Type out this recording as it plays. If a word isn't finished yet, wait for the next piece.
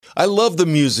I love the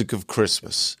music of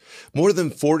Christmas. More than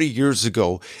 40 years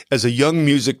ago, as a young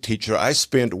music teacher, I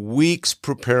spent weeks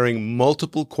preparing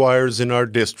multiple choirs in our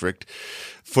district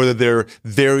for their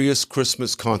various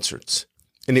Christmas concerts.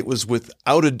 And it was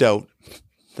without a doubt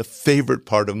the favorite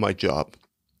part of my job.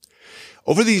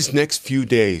 Over these next few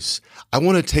days, I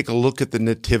want to take a look at the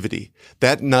Nativity,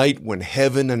 that night when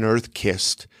heaven and earth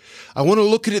kissed. I want to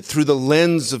look at it through the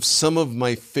lens of some of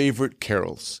my favorite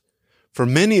carols. For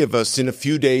many of us, in a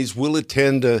few days, we'll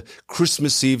attend a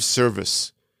Christmas Eve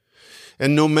service.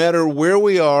 And no matter where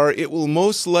we are, it will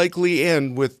most likely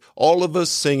end with all of us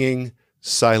singing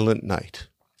Silent Night.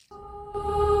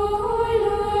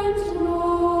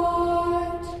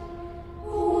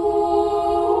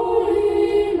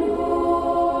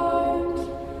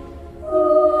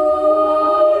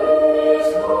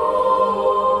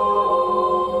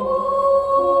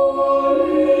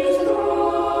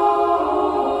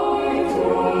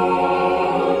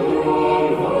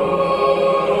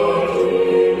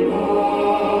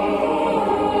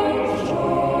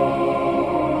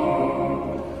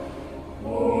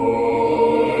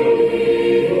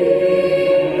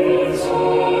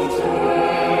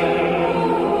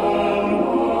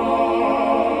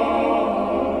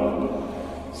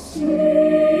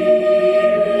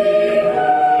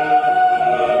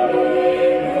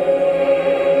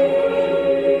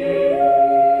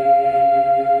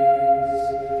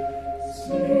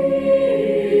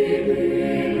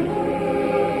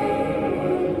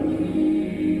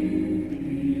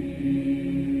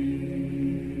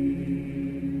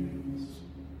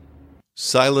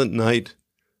 Silent Night,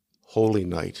 Holy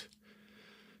Night.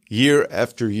 Year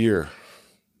after year,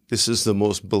 this is the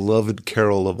most beloved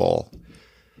carol of all.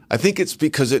 I think it's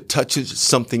because it touches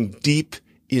something deep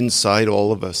inside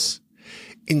all of us.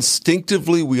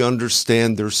 Instinctively, we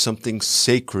understand there's something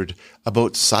sacred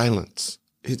about silence.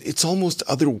 It's almost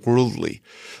otherworldly.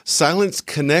 Silence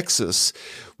connects us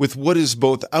with what is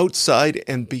both outside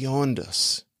and beyond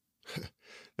us.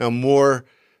 Now, more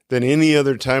than any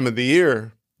other time of the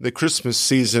year, the Christmas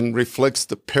season reflects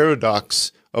the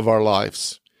paradox of our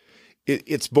lives.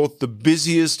 It's both the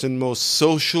busiest and most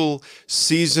social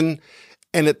season,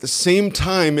 and at the same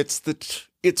time,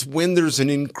 it's when there's an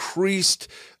increased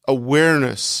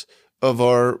awareness of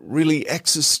our really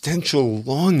existential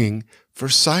longing for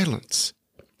silence.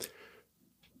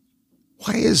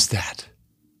 Why is that?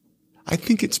 I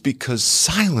think it's because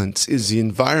silence is the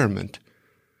environment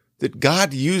that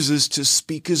God uses to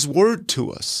speak His word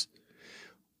to us.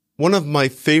 One of my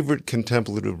favorite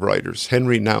contemplative writers,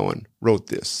 Henry Nouwen, wrote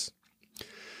this: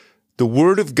 "The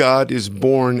Word of God is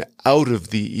born out of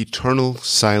the eternal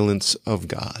silence of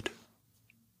God."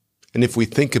 And if we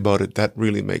think about it, that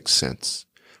really makes sense.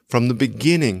 From the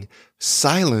beginning,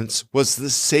 silence was the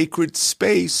sacred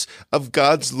space of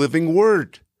God's living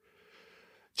Word.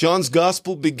 John's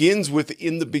Gospel begins with,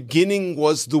 "In the beginning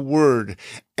was the Word,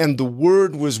 and the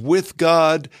Word was with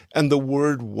God, and the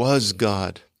Word was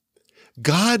God."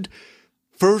 God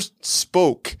first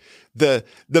spoke the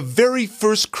very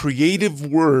first creative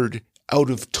word out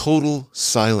of total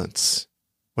silence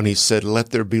when He said, "Let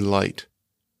there be light."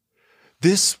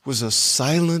 This was a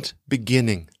silent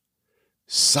beginning.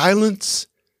 Silence,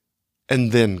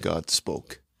 and then God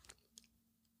spoke.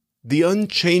 The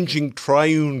unchanging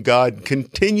triune God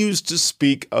continues to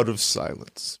speak out of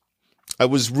silence. I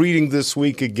was reading this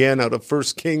week again out of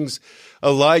 1 Kings,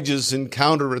 Elijah's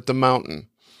encounter at the mountain.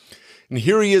 And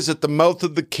here he is at the mouth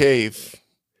of the cave,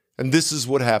 and this is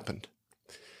what happened.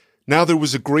 Now there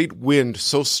was a great wind,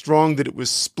 so strong that it was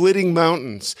splitting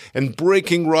mountains and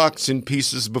breaking rocks in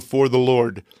pieces before the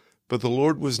Lord. But the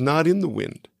Lord was not in the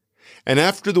wind. And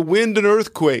after the wind, an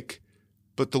earthquake.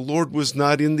 But the Lord was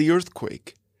not in the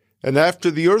earthquake. And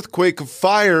after the earthquake, a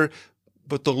fire.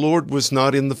 But the Lord was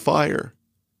not in the fire.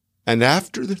 And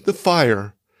after the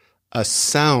fire, a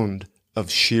sound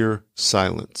of sheer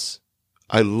silence.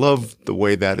 I love the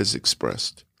way that is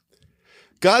expressed.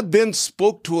 God then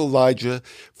spoke to Elijah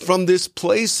from this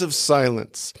place of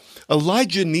silence.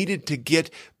 Elijah needed to get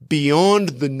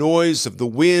beyond the noise of the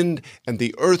wind and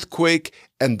the earthquake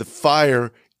and the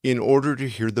fire in order to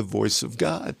hear the voice of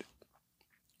God.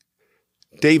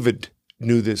 David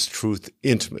knew this truth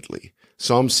intimately.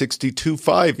 Psalm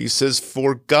 62:5, he says,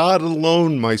 "For God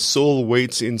alone my soul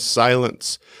waits in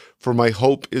silence, for my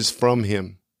hope is from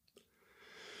Him."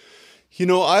 You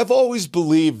know, I've always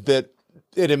believed that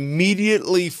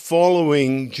immediately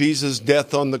following Jesus'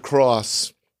 death on the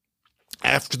cross,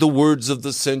 after the words of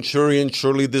the centurion,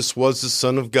 "Surely this was the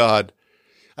Son of God,"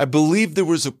 I believe there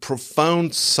was a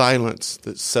profound silence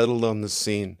that settled on the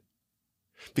scene.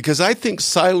 Because I think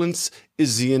silence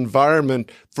is the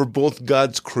environment for both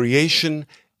God's creation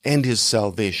and his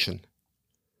salvation.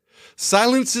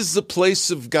 Silence is the place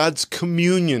of God's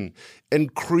communion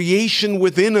and creation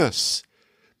within us.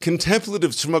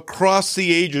 Contemplatives from across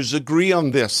the ages agree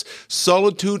on this.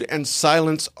 Solitude and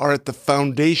silence are at the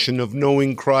foundation of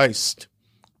knowing Christ.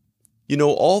 You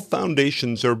know, all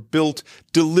foundations are built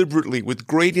deliberately with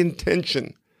great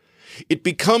intention. It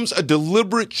becomes a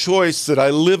deliberate choice that I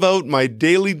live out my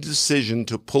daily decision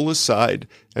to pull aside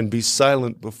and be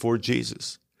silent before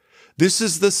Jesus. This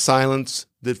is the silence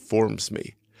that forms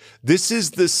me. This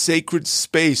is the sacred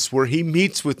space where he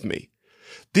meets with me.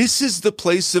 This is the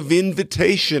place of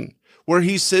invitation where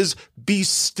he says, "Be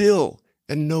still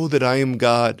and know that I am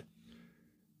God."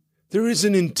 There is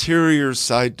an interior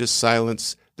side to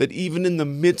silence that even in the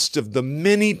midst of the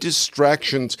many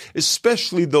distractions,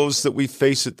 especially those that we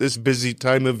face at this busy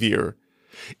time of year,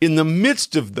 in the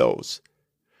midst of those,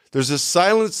 there's a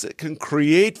silence that can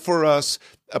create for us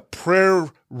a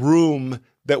prayer room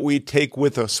that we take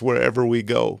with us wherever we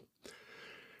go.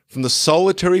 From the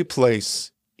solitary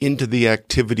place into the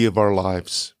activity of our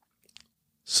lives.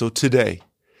 So today,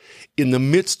 in the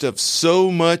midst of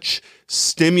so much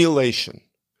stimulation,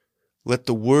 let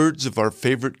the words of our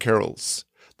favorite carols,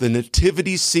 the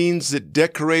nativity scenes that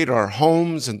decorate our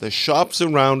homes and the shops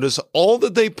around us, all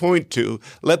that they point to,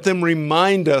 let them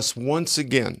remind us once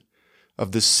again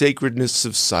of the sacredness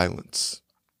of silence.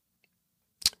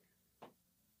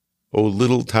 O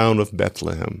little town of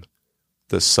Bethlehem,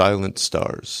 the silent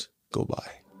stars go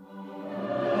by.